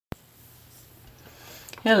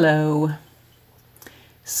Hello.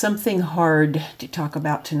 Something hard to talk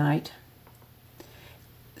about tonight.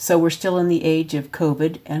 So, we're still in the age of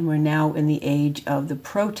COVID, and we're now in the age of the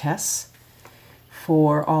protests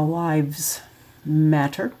for All Lives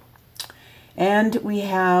Matter. And we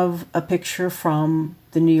have a picture from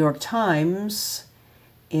the New York Times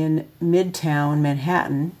in Midtown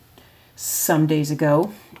Manhattan some days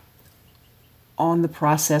ago on the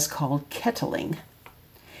process called kettling.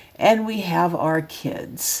 And we have our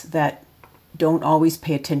kids that don't always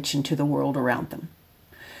pay attention to the world around them.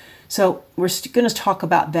 So we're going to talk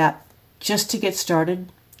about that just to get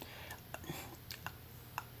started.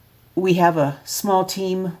 We have a small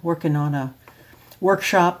team working on a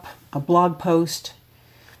workshop, a blog post.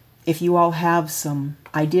 If you all have some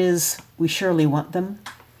ideas, we surely want them.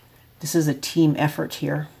 This is a team effort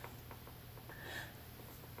here.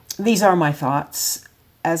 These are my thoughts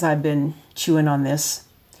as I've been chewing on this.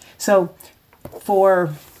 So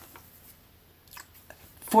for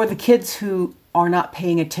the kids who are not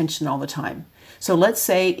paying attention all the time, so let's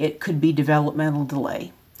say it could be developmental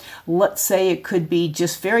delay. Let's say it could be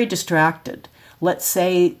just very distracted. Let's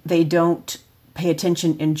say they don't pay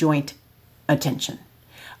attention in joint attention.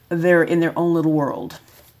 They're in their own little world.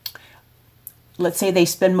 Let's say they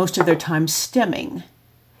spend most of their time stemming,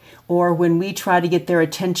 or when we try to get their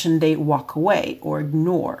attention, they walk away or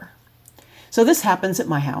ignore. So this happens at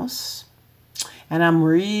my house, and I'm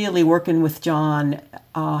really working with John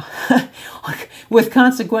with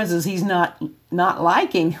consequences he's not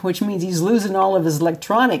liking, which means he's losing all of his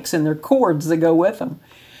electronics and their cords that go with him,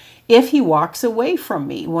 if he walks away from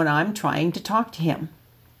me when I'm trying to talk to him.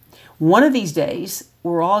 One of these days,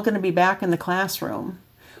 we're all going to be back in the classroom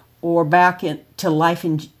or back into life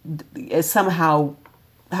somehow,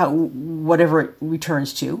 whatever it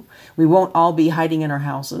returns to. We won't all be hiding in our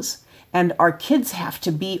houses. And our kids have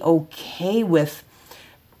to be okay with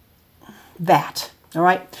that, all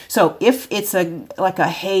right? So if it's like a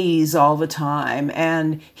haze all the time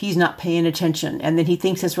and he's not paying attention and then he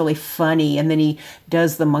thinks it's really funny and then he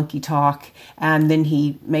does the monkey talk and then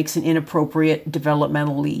he makes an inappropriate,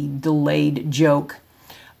 developmentally delayed joke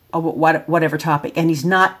about whatever topic, and he's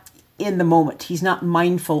not in the moment, he's not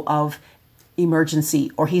mindful of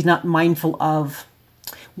emergency, or he's not mindful of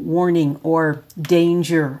warning or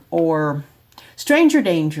danger or stranger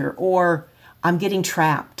danger, or I'm getting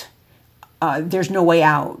trapped. There's no way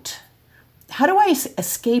out. How do I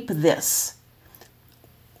escape this?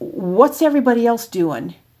 What's everybody else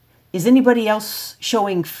doing? Is anybody else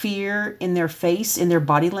showing fear in their face, in their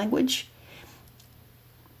body language?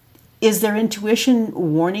 Is their intuition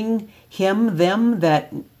warning them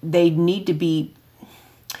that they need to be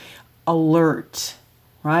alert,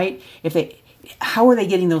 right? How are they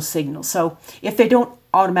getting those signals? So if they don't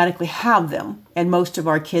automatically have them, and most of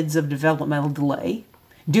our kids of developmental delay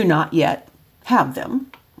do not yet have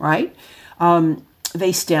them, right?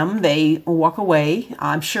 They stem, they walk away.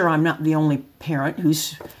 I'm sure I'm not the only parent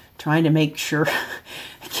who's trying to make sure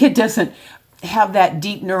the kid doesn't have that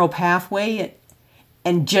deep neural pathway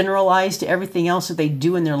and generalize to everything else that they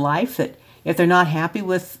do in their life, that if they're not happy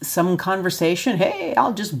with some conversation, hey,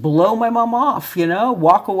 I'll just blow my mom off,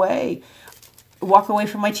 walk away. Walk away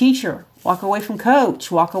from my teacher, walk away from coach,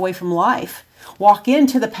 walk away from life, walk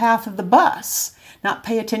into the path of the bus, not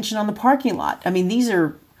pay attention on the parking lot. I mean, these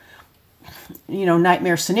are,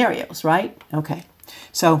 nightmare scenarios, right? Okay.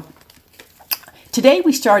 So today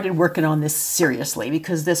we started working on this seriously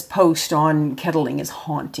because this post on kettling is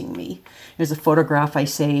haunting me. There's a photograph I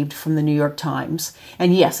saved from the New York Times.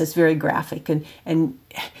 And yes, it's very graphic. And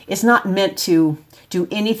it's not meant to do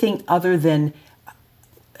anything other than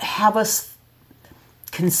have us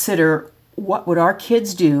consider what would our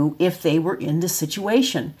kids do if they were in this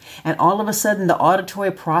situation. And all of a sudden, the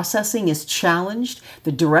auditory processing is challenged.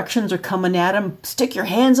 The directions are coming at them. Stick your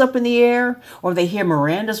hands up in the air. Or they hear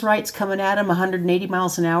Miranda's rights coming at them 180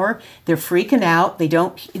 miles an hour. They're freaking out.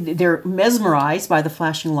 They're mesmerized by the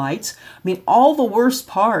flashing lights. I mean, all the worst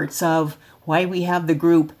parts of why we have the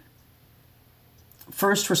group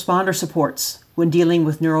first responder supports when dealing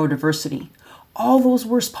with neurodiversity. All those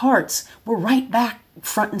worst parts, we're right back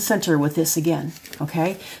front and center with this again,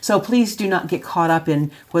 okay? So please do not get caught up in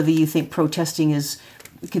whether you think protesting is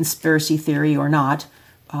conspiracy theory or not.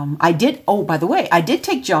 By the way, I did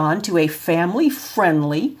take John to a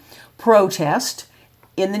family-friendly protest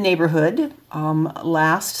in the neighborhood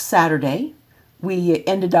last Saturday. We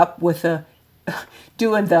ended up with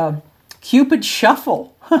doing the Cupid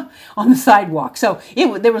shuffle on the sidewalk. So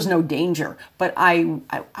there was no danger, but I'm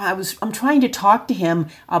trying to talk to him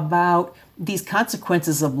about these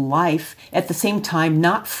consequences of life, at the same time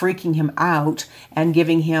not freaking him out and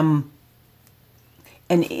giving him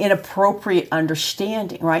an inappropriate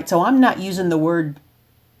understanding, right? So I'm not using the word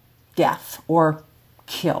death or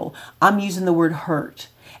kill. I'm using the word hurt.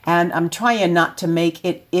 And I'm trying not to make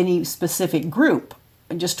it any specific group.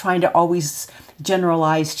 I'm just trying to always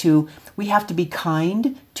generalize to, we have to be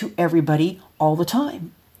kind to everybody all the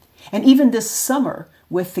time. And even this summer,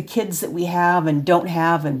 with the kids that we have and don't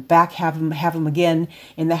have and have them again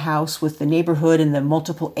in the house, with the neighborhood and the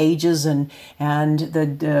multiple ages and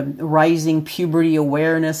the rising puberty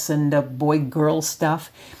awareness and the boy-girl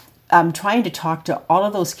stuff, I'm trying to talk to all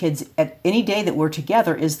of those kids at any day that we're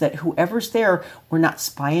together, is that whoever's there, we're not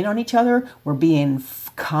spying on each other. We're being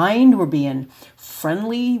kind. We're being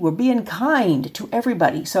friendly. We're being kind to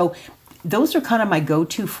everybody. So those are kind of my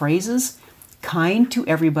go-to phrases: kind to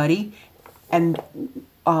everybody, and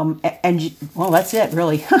well, that's it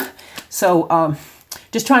really. So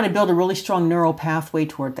just trying to build a really strong neural pathway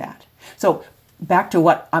toward that. So back to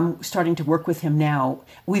what I'm starting to work with him now.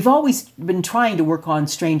 We've always been trying to work on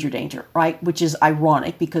stranger danger, right? Which is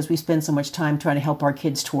ironic because we spend so much time trying to help our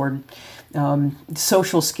kids toward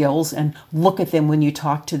social skills and look at them when you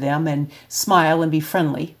talk to them and smile and be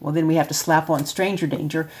friendly. Well, then we have to slap on stranger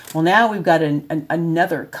danger. Well, now we've got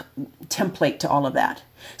another template to all of that.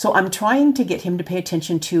 So I'm trying to get him to pay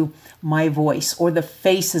attention to my voice or the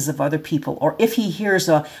faces of other people, or if he hears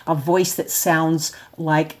a voice that sounds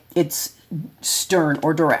like it's stern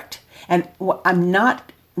or direct. And we're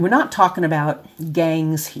not talking about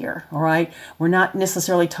gangs here, all right? We're not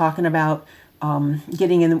necessarily talking about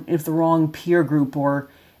getting in with the wrong peer group, or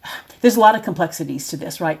there's a lot of complexities to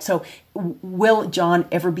this, right? So will John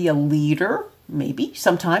ever be a leader? Maybe.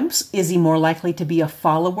 Sometimes. Is he more likely to be a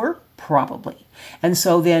follower? Probably. And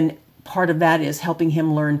so then part of that is helping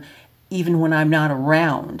him learn, even when I'm not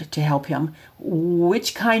around to help him,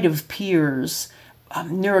 which kind of peers,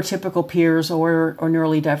 neurotypical peers or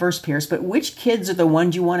neurally diverse peers, but which kids are the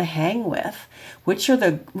ones you want to hang with? Which are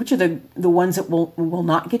the ones that will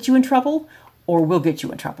not get you in trouble or will get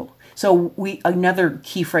you in trouble? So another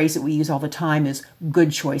key phrase that we use all the time is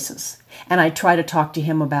good choices. And I try to talk to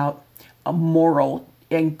him about a moral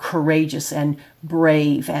and courageous and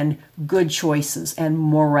brave and good choices and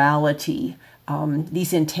morality,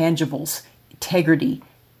 these intangibles, integrity,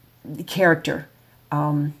 character,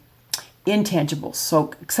 intangibles.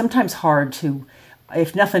 So sometimes hard to,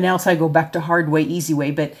 if nothing else, I go back to hard way, easy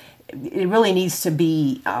way, but it really needs to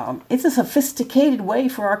be, it's a sophisticated way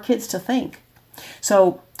for our kids to think.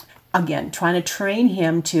 So again, trying to train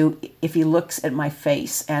him to, if he looks at my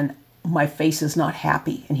face and my face is not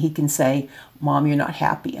happy, and he can say, Mom, you're not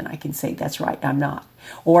happy. And I can say, that's right, I'm not.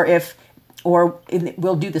 Or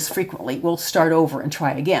we'll do this frequently. We'll start over and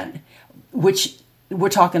try again, which we're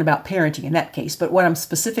talking about parenting in that case. But what I'm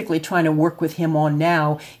specifically trying to work with him on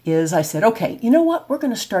now is, I said, okay, you know what? We're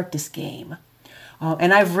going to start this game.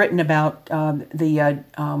 And I've written about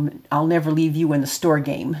I'll Never Leave You in the Store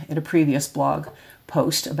game in a previous blog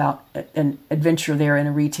post about an adventure there in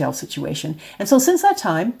a retail situation. And so since that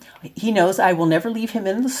time, he knows I will never leave him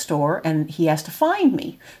in the store and he has to find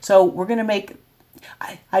me. So we're going to make,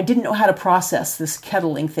 I didn't know how to process this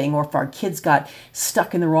kettling thing, or if our kids got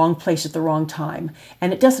stuck in the wrong place at the wrong time.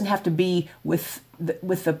 And it doesn't have to be with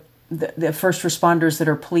the first responders that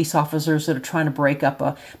are police officers that are trying to break up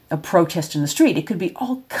a protest in the street. It could be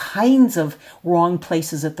all kinds of wrong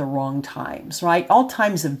places at the wrong times, right? All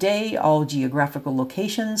times of day, all geographical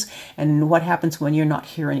locations, and what happens when you're not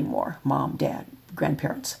here anymore, mom, dad,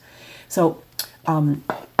 grandparents. So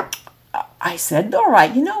I said, all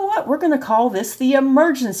right, you know what? We're going to call this the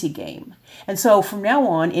emergency game. And so from now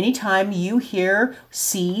on, anytime you hear,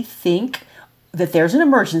 see, think that there's an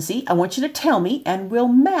emergency, I want you to tell me and we'll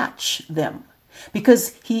match them.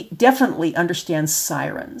 Because he definitely understands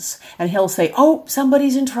sirens. And he'll say, oh,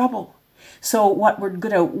 somebody's in trouble. So what we're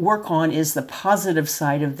going to work on is the positive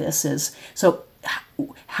side of this is, so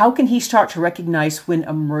how can he start to recognize when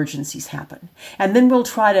emergencies happen? And then we'll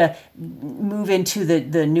try to move into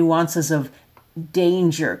the nuances of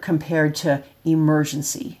danger compared to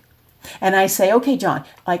emergency. And I say, okay, John,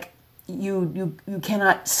 like, you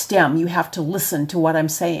cannot stem. You have to listen to what I'm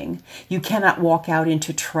saying. You cannot walk out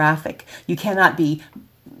into traffic. You cannot be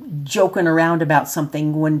joking around about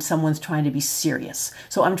something when someone's trying to be serious.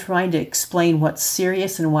 So I'm trying to explain what's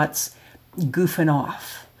serious and what's goofing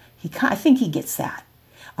off. I think he gets that.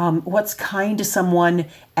 What's kind to someone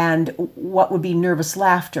and what would be nervous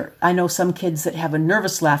laughter. I know some kids that have a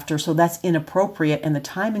nervous laughter, so that's inappropriate and the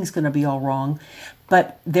timing's going to be all wrong.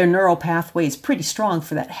 But their neural pathway is pretty strong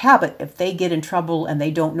for that habit. If they get in trouble and they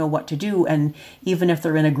don't know what to do, and even if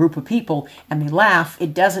they're in a group of people and they laugh,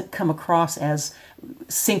 it doesn't come across as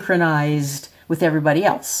synchronized with everybody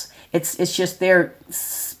else. It's just their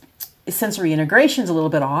sensory integration's a little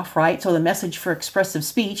bit off, right? So the message for expressive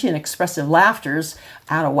speech and expressive laughter's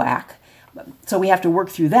out of whack. So we have to work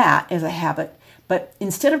through that as a habit. But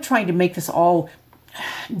instead of trying to make this all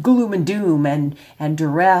gloom and doom and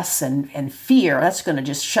duress and fear, that's going to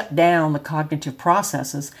just shut down the cognitive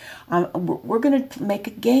processes. We're going to make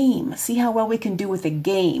a game, see how well we can do with a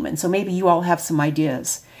game. And so maybe you all have some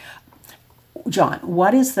ideas. John,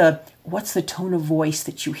 what's the tone of voice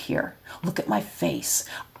that you hear? Look at my face.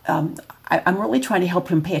 I'm really trying to help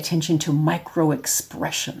him pay attention to micro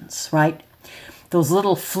expressions, right? Those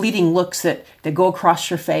little fleeting looks that go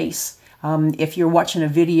across your face. If you're watching a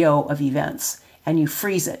video of events and you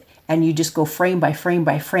freeze it and you just go frame by frame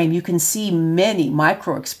by frame, you can see many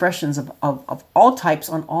micro expressions of all types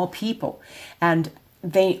on all people. And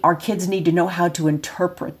our kids need to know how to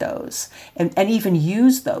interpret those and even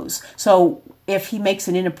use those. So if he makes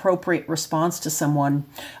an inappropriate response to someone,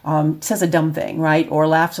 says a dumb thing, right? Or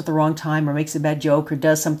laughs at the wrong time or makes a bad joke or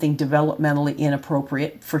does something developmentally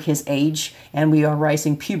inappropriate for his age, and we are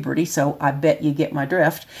rising puberty, so I bet you get my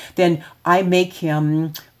drift, then I make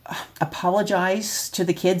him apologize to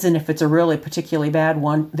the kids. And if it's a really particularly bad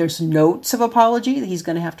one, there's notes of apology that he's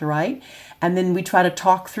going to have to write. And then we try to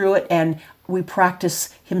talk through it and we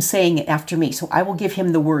practice him saying it after me. So I will give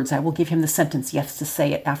him the words. I will give him the sentence. He has to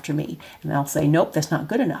say it after me. And I'll say, nope, that's not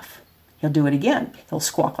good enough. He'll do it again. He'll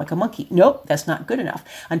squawk like a monkey. Nope, that's not good enough.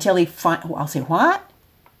 Until I'll say, what?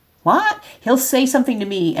 What? He'll say something to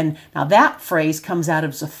me, and now that phrase comes out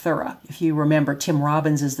of Zathura. If you remember, Tim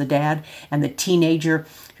Robbins is the dad, and the teenager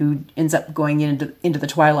who ends up going into the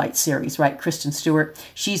Twilight series, right? Kristen Stewart.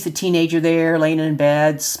 She's the teenager there, laying in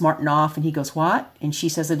bed, smarting off, and he goes, what? And she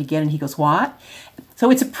says it again, and he goes, what?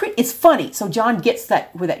 So it's funny. So John gets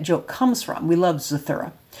that where that joke comes from. We love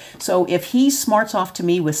Zathura. So if he smarts off to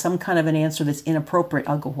me with some kind of an answer that's inappropriate,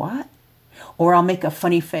 I'll go, what? Or I'll make a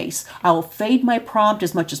funny face. I'll fade my prompt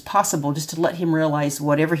as much as possible just to let him realize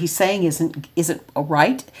whatever he's saying isn't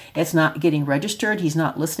right. It's not getting registered. He's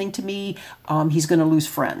not listening to me. He's going to lose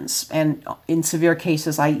friends. And in severe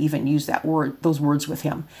cases, I even use those words with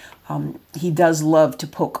him. He does love to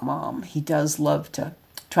poke mom. He does love to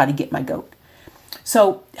try to get my goat.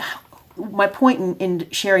 So my point in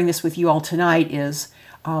sharing this with you all tonight is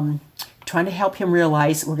trying to help him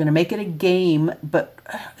realize we're going to make it a game, but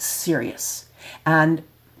serious. And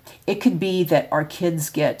it could be that our kids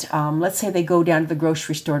get, let's say they go down to the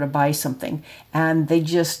grocery store to buy something and they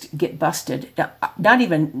just get busted. Not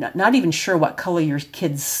even sure what color your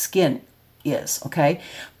kid's skin is, okay?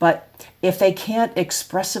 But if they can't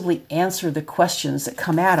expressively answer the questions that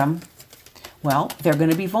come at them, well, they're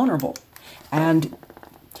going to be vulnerable. And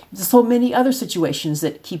there's so many other situations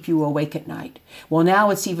that keep you awake at night. Well, now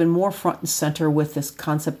it's even more front and center with this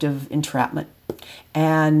concept of entrapment.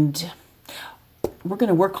 And we're going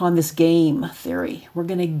to work on this game theory. We're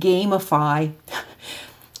going to gamify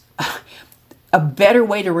a better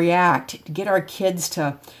way to react, to get our kids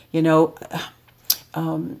to,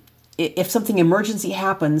 if something emergency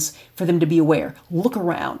happens, for them to be aware. Look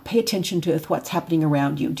around. Pay attention to what's happening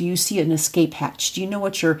around you. Do you see an escape hatch? Do you know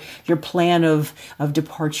what your plan of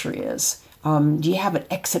departure is? Do you have an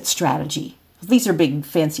exit strategy? These are big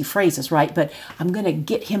fancy phrases, right? But I'm going to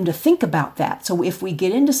get him to think about that. So if we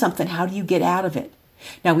get into something, how do you get out of it?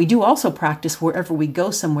 Now, we do also practice wherever we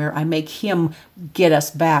go somewhere, I make him get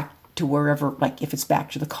us back to wherever, like if it's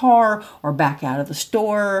back to the car or back out of the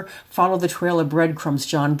store, follow the trail of breadcrumbs,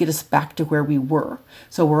 John, get us back to where we were.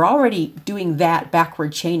 So we're already doing that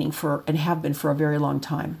backward chaining and have been for a very long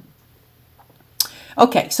time.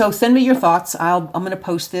 Okay, so send me your thoughts. I'm going to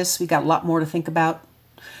post this. We got a lot more to think about.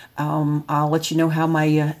 I'll let you know how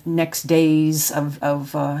my next days of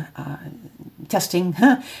testing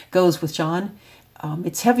goes with John.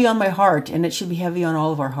 It's heavy on my heart, and it should be heavy on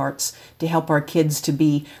all of our hearts to help our kids to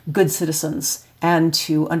be good citizens and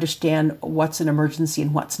to understand what's an emergency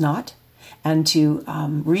and what's not, and to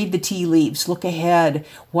read the tea leaves, look ahead.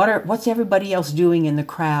 What's everybody else doing in the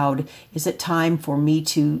crowd? Is it time for me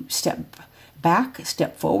to step back,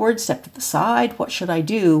 step forward, step to the side? What should I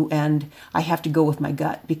do? And I have to go with my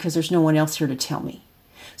gut because there's no one else here to tell me.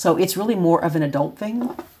 So it's really more of an adult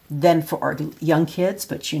thing than for our young kids.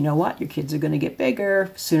 But you know what? Your kids are going to get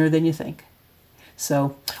bigger sooner than you think.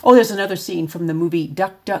 So, there's another scene from the movie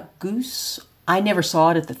Duck, Duck, Goose. I never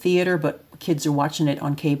saw it at the theater, but kids are watching it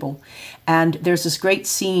on cable. And there's this great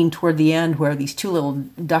scene toward the end where these two little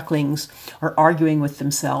ducklings are arguing with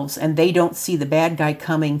themselves, and they don't see the bad guy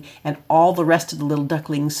coming, and all the rest of the little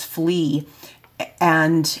ducklings flee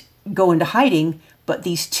and go into hiding. But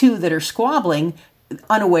these two that are squabbling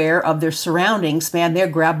unaware of their surroundings, man, they're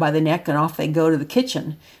grabbed by the neck and off they go to the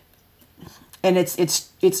kitchen. And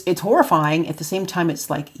it's horrifying. At the same time,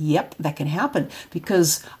 it's like, yep, that can happen,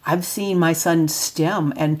 because I've seen my son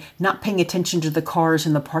stem and not paying attention to the cars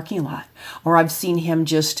in the parking lot, or I've seen him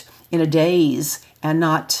just in a daze and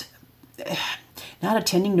not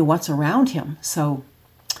attending to what's around him. So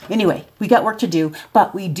anyway, we got work to do,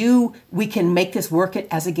 but we can make this work it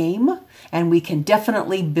as a game, and we can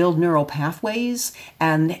definitely build neural pathways,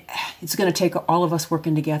 and it's going to take all of us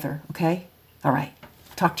working together. Okay. All right.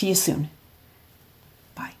 Talk to you soon.